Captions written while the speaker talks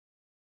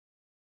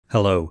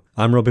Hello,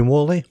 I'm Robin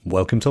Worley,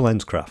 welcome to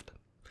Lenscraft.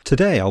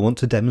 Today I want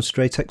to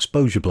demonstrate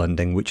exposure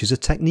blending, which is a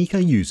technique I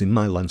use in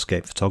my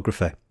landscape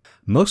photography.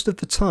 Most of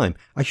the time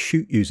I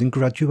shoot using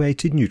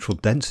graduated neutral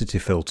density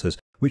filters,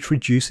 which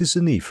reduces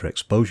the need for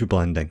exposure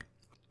blending.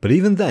 But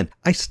even then,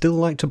 I still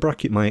like to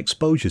bracket my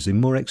exposures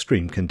in more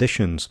extreme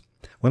conditions.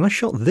 When I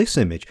shot this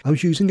image, I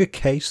was using a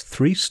Case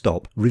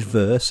 3-stop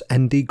reverse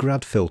ND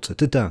grad filter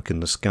to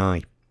darken the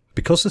sky.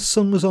 Because the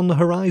sun was on the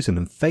horizon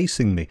and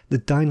facing me, the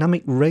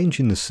dynamic range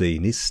in the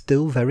scene is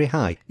still very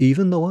high,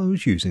 even though I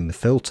was using the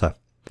filter.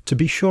 To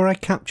be sure I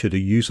captured a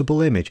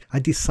usable image, I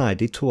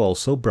decided to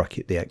also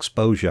bracket the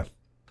exposure.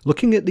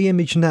 Looking at the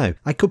image now,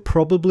 I could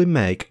probably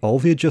make all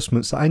the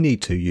adjustments that I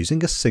need to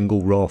using a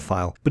single raw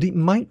file, but it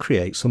might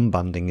create some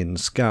banding in the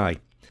sky.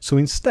 So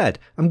instead,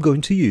 I'm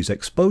going to use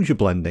exposure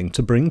blending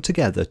to bring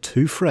together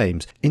two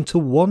frames into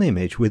one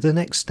image with an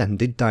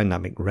extended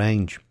dynamic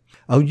range.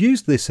 I'll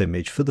use this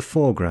image for the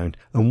foreground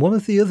and one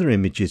of the other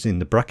images in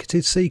the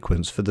bracketed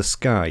sequence for the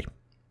sky.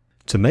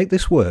 To make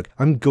this work,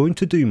 I'm going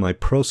to do my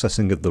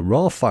processing of the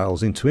raw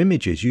files into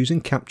images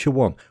using Capture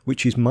One,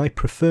 which is my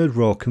preferred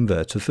raw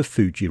converter for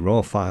Fuji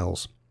raw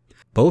files.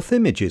 Both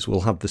images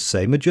will have the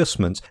same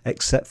adjustments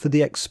except for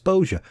the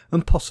exposure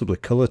and possibly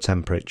colour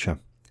temperature.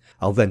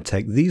 I'll then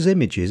take these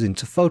images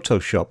into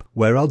Photoshop,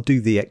 where I'll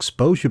do the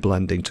exposure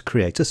blending to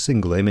create a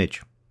single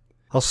image.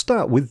 I'll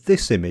start with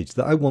this image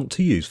that I want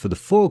to use for the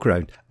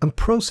foreground and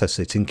process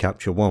it in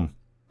Capture One.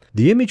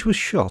 The image was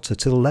shot at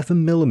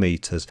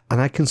 11mm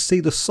and I can see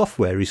the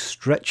software is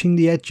stretching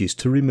the edges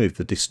to remove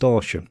the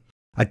distortion.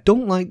 I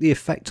don't like the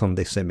effect on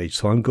this image,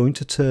 so I'm going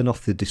to turn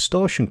off the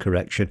distortion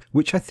correction,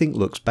 which I think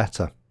looks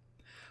better.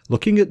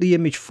 Looking at the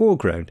image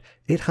foreground,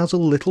 it has a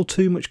little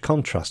too much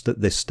contrast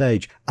at this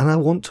stage and I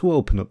want to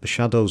open up the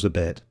shadows a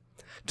bit.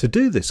 To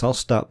do this, I'll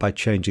start by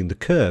changing the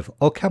curve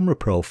or camera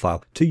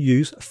profile to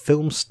use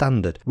Film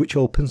Standard, which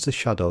opens the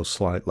shadows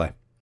slightly.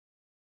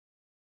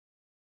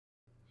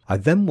 I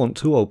then want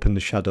to open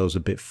the shadows a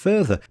bit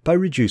further by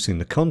reducing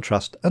the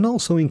contrast and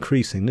also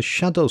increasing the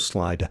shadow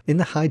slider in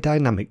the high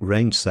dynamic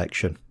range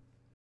section.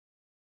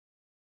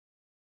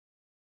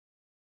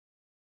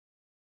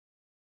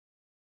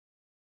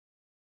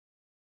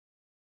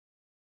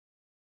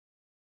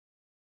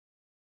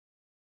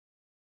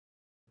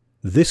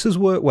 This has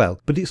worked well,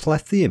 but it's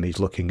left the image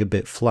looking a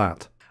bit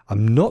flat.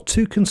 I'm not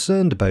too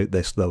concerned about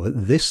this though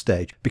at this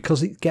stage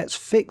because it gets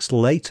fixed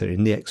later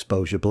in the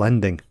exposure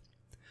blending.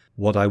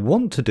 What I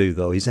want to do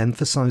though is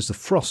emphasise the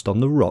frost on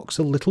the rocks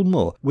a little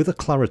more with a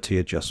clarity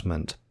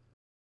adjustment.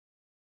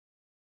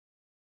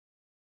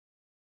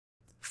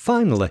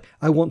 Finally,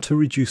 I want to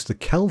reduce the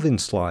Kelvin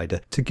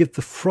slider to give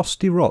the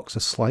frosty rocks a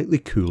slightly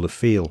cooler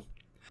feel.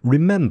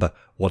 Remember,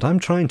 what I'm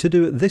trying to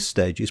do at this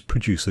stage is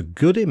produce a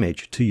good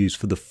image to use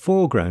for the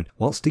foreground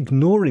whilst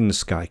ignoring the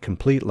sky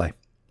completely.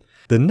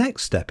 The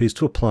next step is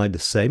to apply the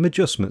same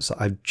adjustments that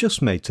I've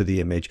just made to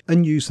the image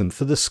and use them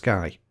for the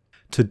sky.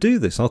 To do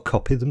this, I'll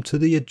copy them to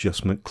the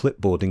adjustment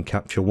clipboard in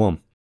Capture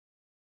One.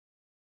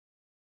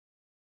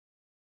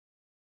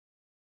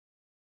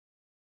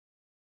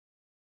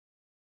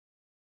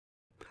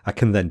 I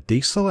can then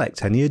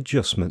deselect any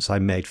adjustments I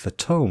made for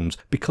tones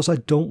because I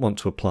don't want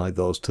to apply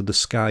those to the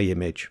sky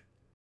image.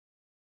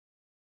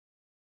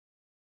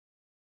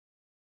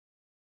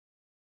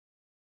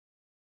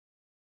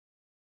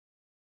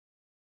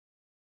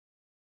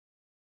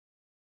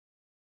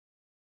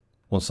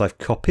 Once I've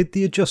copied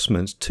the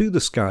adjustments to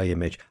the sky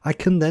image, I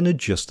can then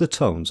adjust the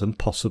tones and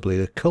possibly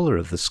the colour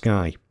of the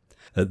sky.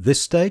 At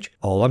this stage,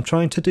 all I'm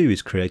trying to do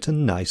is create a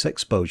nice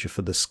exposure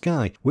for the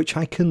sky, which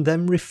I can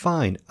then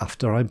refine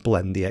after I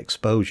blend the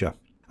exposure.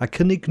 I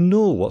can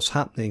ignore what's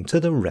happening to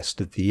the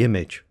rest of the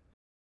image.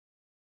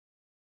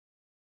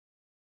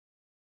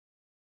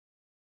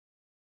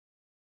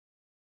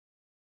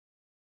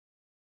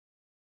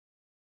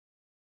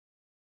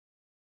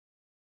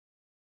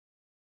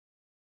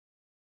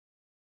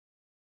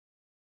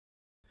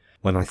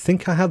 When I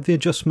think I have the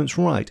adjustments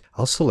right,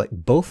 I'll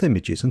select both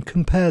images and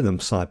compare them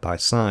side by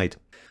side.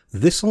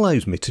 This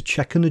allows me to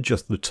check and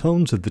adjust the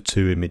tones of the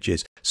two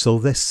images so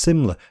they're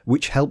similar,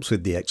 which helps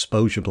with the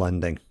exposure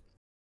blending.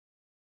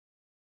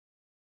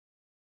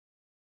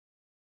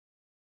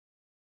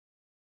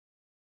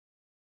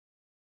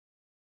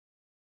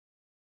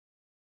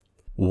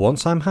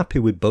 Once I'm happy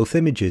with both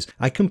images,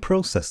 I can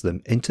process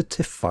them into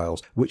TIFF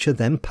files, which are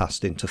then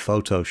passed into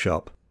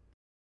Photoshop.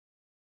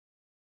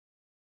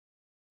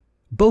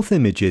 Both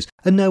images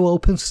are now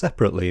open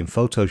separately in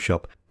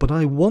Photoshop, but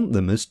I want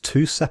them as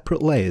two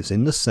separate layers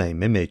in the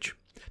same image.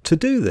 To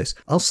do this,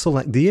 I'll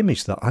select the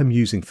image that I'm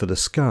using for the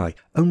sky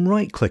and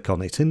right-click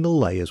on it in the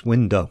Layers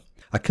window.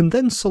 I can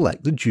then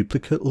select the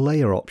Duplicate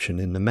Layer option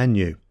in the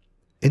menu.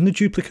 In the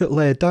Duplicate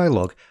Layer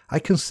dialog, I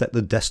can set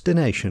the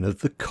destination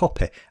of the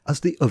copy as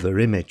the other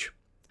image.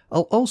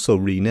 I'll also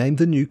rename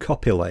the new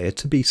copy layer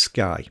to be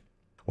Sky.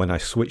 When I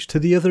switch to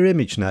the other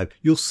image now,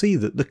 you'll see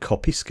that the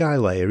copy sky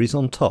layer is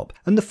on top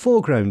and the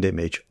foreground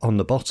image on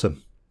the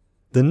bottom.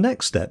 The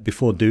next step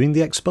before doing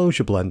the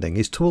exposure blending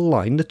is to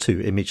align the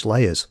two image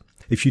layers.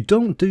 If you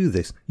don't do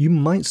this, you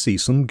might see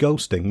some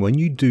ghosting when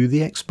you do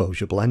the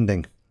exposure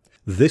blending.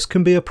 This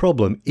can be a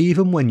problem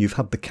even when you've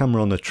had the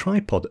camera on a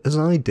tripod as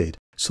I did,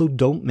 so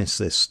don't miss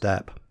this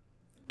step.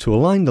 To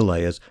align the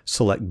layers,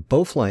 select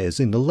both layers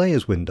in the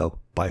Layers window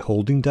by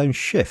holding down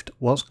Shift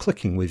whilst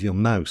clicking with your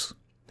mouse.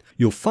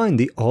 You'll find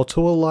the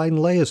Auto Align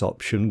Layers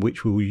option,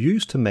 which we'll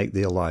use to make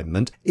the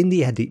alignment, in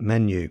the Edit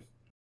menu.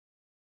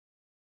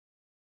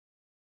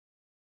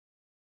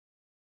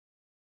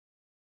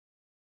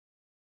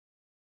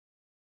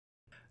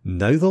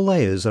 Now the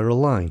layers are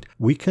aligned,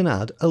 we can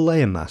add a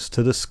layer mask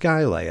to the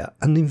sky layer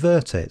and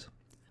invert it.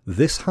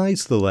 This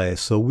hides the layer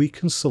so we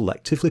can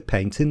selectively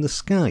paint in the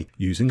sky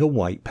using a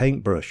white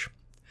paintbrush.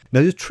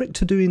 Now the trick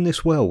to doing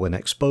this well when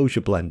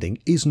exposure blending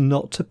is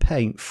not to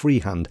paint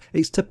freehand,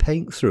 it's to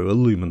paint through a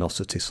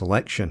luminosity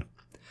selection.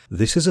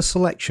 This is a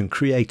selection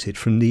created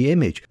from the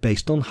image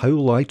based on how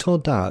light or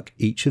dark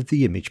each of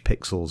the image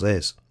pixels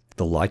is.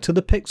 The lighter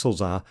the pixels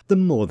are, the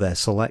more they're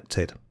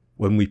selected.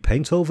 When we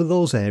paint over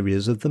those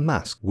areas of the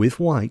mask with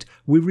white,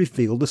 we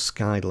reveal the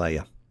sky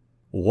layer.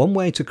 One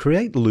way to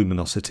create the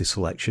luminosity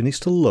selection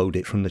is to load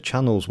it from the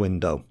Channels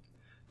window.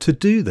 To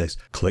do this,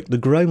 click the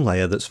ground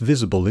layer that's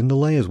visible in the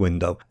Layers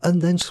window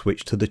and then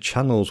switch to the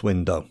Channels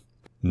window.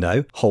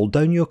 Now hold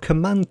down your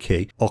Command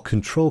key or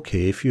Control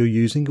key if you're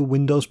using a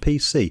Windows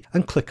PC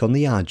and click on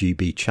the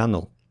RGB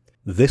channel.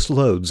 This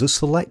loads a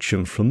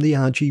selection from the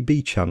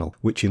RGB channel,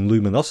 which in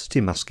luminosity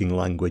masking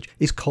language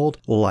is called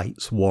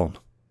Lights 1.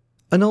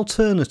 An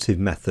alternative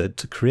method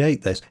to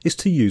create this is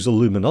to use a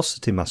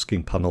luminosity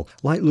masking panel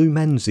like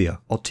Lumenzia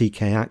or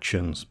TK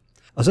Actions.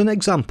 As an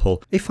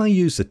example, if I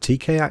use the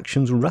TK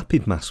Actions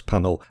Rapid Mask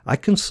panel, I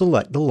can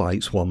select the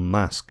Lights 1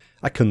 mask.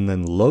 I can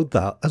then load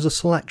that as a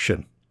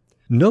selection.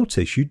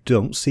 Notice you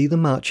don't see the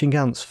marching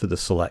ants for the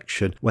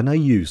selection when I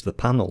use the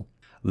panel.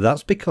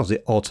 That's because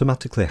it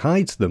automatically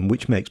hides them,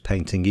 which makes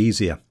painting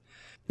easier.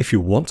 If you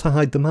want to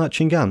hide the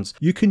marching ants,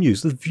 you can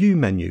use the View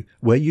menu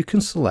where you can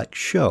select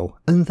Show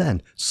and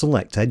then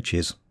select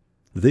Edges.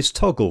 This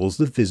toggles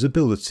the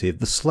visibility of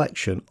the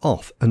selection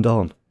off and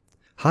on.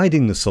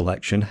 Hiding the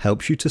selection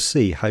helps you to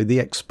see how the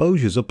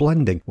exposures are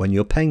blending when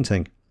you're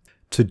painting.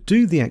 To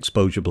do the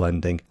exposure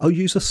blending, I'll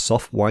use a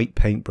soft white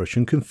paintbrush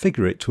and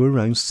configure it to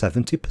around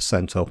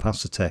 70%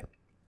 opacity.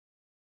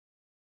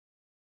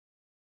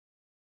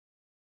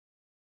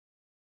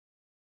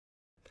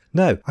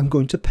 Now I'm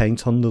going to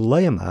paint on the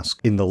layer mask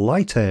in the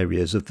light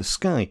areas of the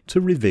sky to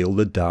reveal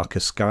the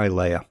darker sky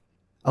layer.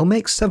 I'll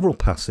make several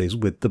passes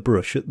with the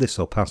brush at this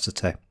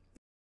opacity.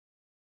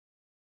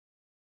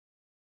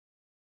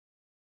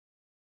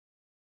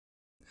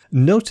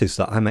 Notice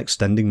that I'm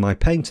extending my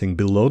painting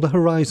below the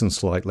horizon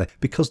slightly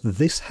because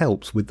this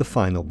helps with the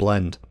final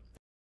blend.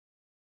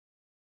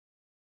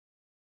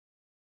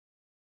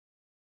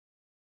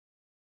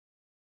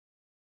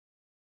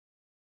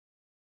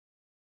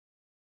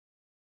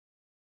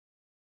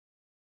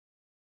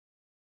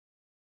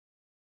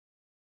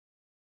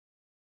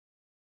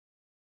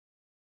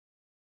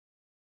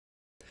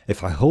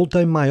 If I hold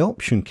down my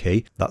Option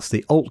key, that's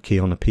the Alt key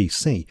on a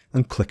PC,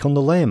 and click on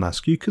the layer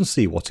mask, you can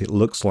see what it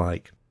looks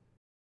like.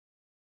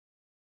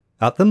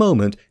 At the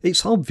moment,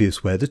 it's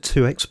obvious where the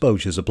two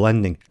exposures are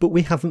blending, but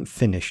we haven't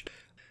finished.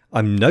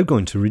 I'm now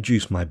going to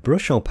reduce my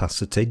brush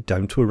opacity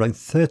down to around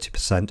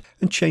 30%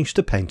 and change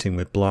to painting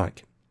with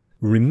black.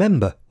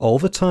 Remember, all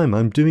the time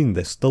I'm doing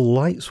this, the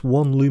Lights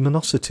 1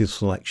 luminosity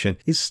selection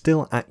is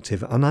still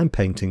active and I'm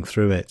painting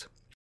through it.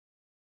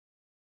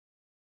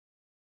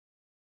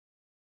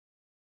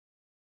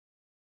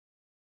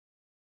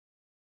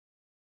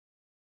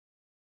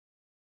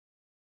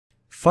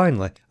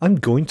 Finally, I'm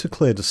going to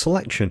clear the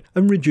selection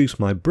and reduce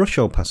my brush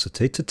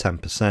opacity to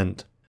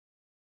 10%.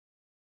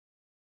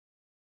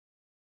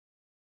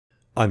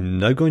 I'm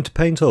now going to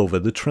paint over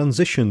the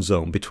transition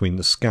zone between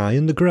the sky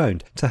and the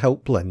ground to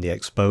help blend the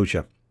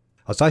exposure.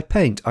 As I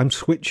paint, I'm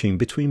switching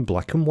between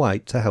black and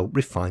white to help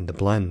refine the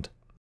blend.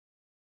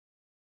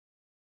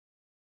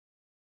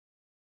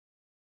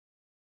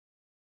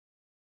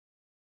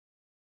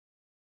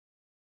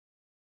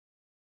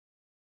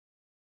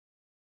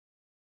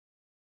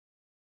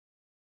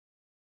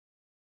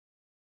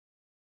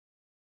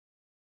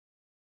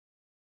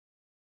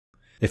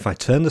 If I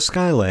turn the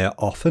sky layer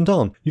off and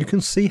on, you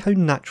can see how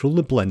natural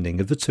the blending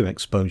of the two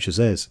exposures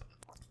is.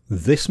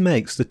 This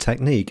makes the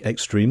technique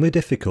extremely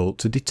difficult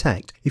to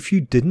detect if you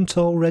didn't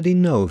already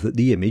know that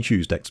the image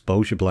used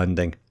exposure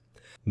blending.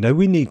 Now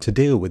we need to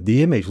deal with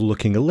the image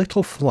looking a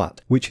little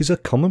flat, which is a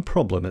common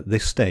problem at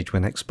this stage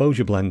when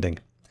exposure blending.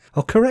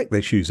 I'll correct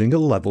this using a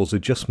levels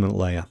adjustment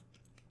layer.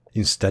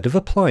 Instead of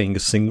applying a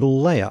single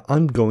layer,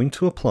 I'm going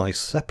to apply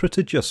separate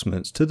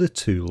adjustments to the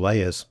two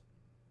layers.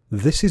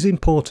 This is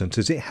important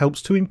as it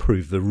helps to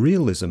improve the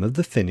realism of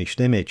the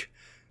finished image.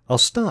 I'll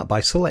start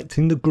by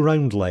selecting the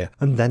ground layer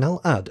and then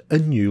I'll add a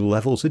new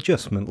levels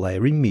adjustment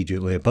layer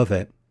immediately above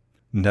it.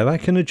 Now I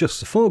can adjust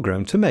the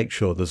foreground to make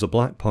sure there's a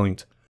black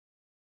point.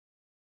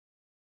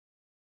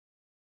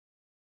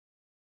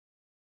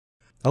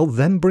 I'll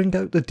then bring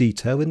out the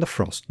detail in the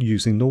frost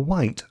using the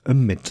white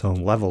and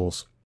mid-tone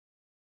levels.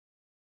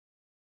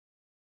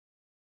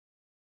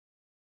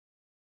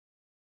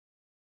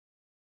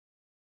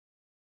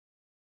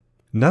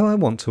 Now I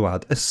want to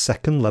add a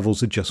second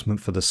levels adjustment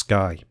for the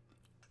sky.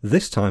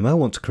 This time I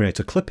want to create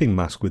a clipping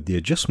mask with the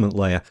adjustment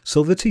layer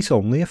so that it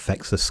only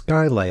affects the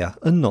sky layer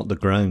and not the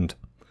ground.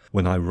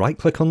 When I right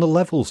click on the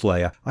levels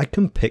layer, I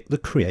can pick the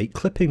create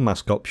clipping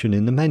mask option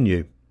in the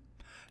menu.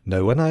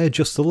 Now when I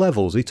adjust the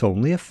levels, it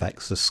only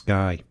affects the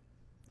sky.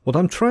 What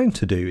I'm trying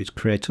to do is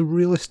create a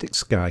realistic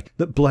sky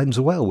that blends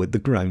well with the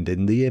ground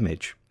in the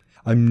image.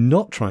 I'm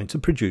not trying to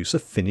produce a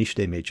finished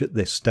image at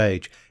this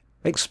stage.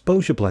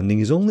 Exposure blending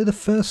is only the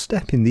first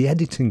step in the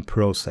editing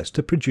process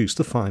to produce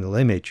the final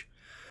image.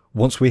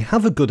 Once we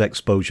have a good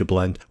exposure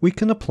blend, we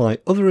can apply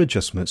other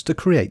adjustments to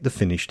create the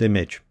finished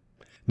image.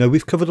 Now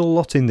we've covered a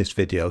lot in this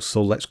video,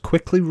 so let's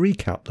quickly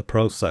recap the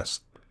process.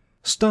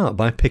 Start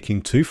by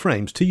picking 2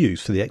 frames to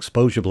use for the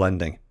exposure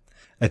blending.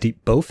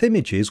 Edit both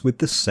images with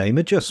the same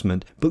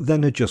adjustment, but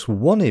then adjust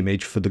one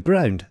image for the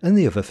ground and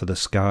the other for the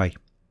sky.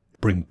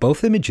 Bring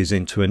both images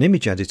into an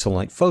image editor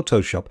like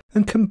Photoshop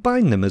and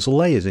combine them as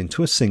layers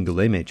into a single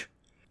image.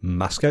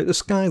 Mask out the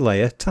sky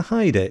layer to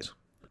hide it.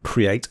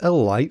 Create a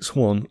light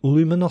swan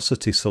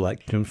luminosity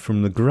selection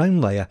from the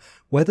ground layer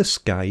where the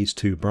sky is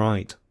too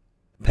bright.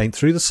 Paint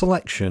through the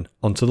selection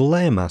onto the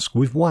layer mask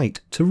with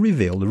white to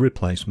reveal the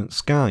replacement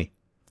sky.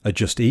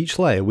 Adjust each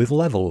layer with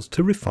levels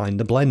to refine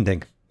the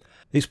blending.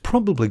 It's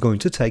probably going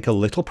to take a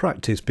little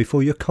practice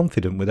before you're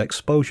confident with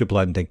exposure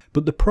blending,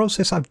 but the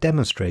process I've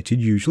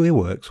demonstrated usually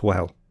works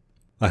well.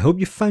 I hope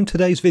you found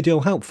today's video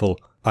helpful.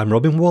 I'm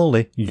Robin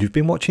Worley, you've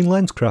been watching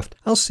Lenscraft.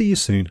 I'll see you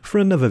soon for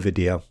another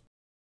video.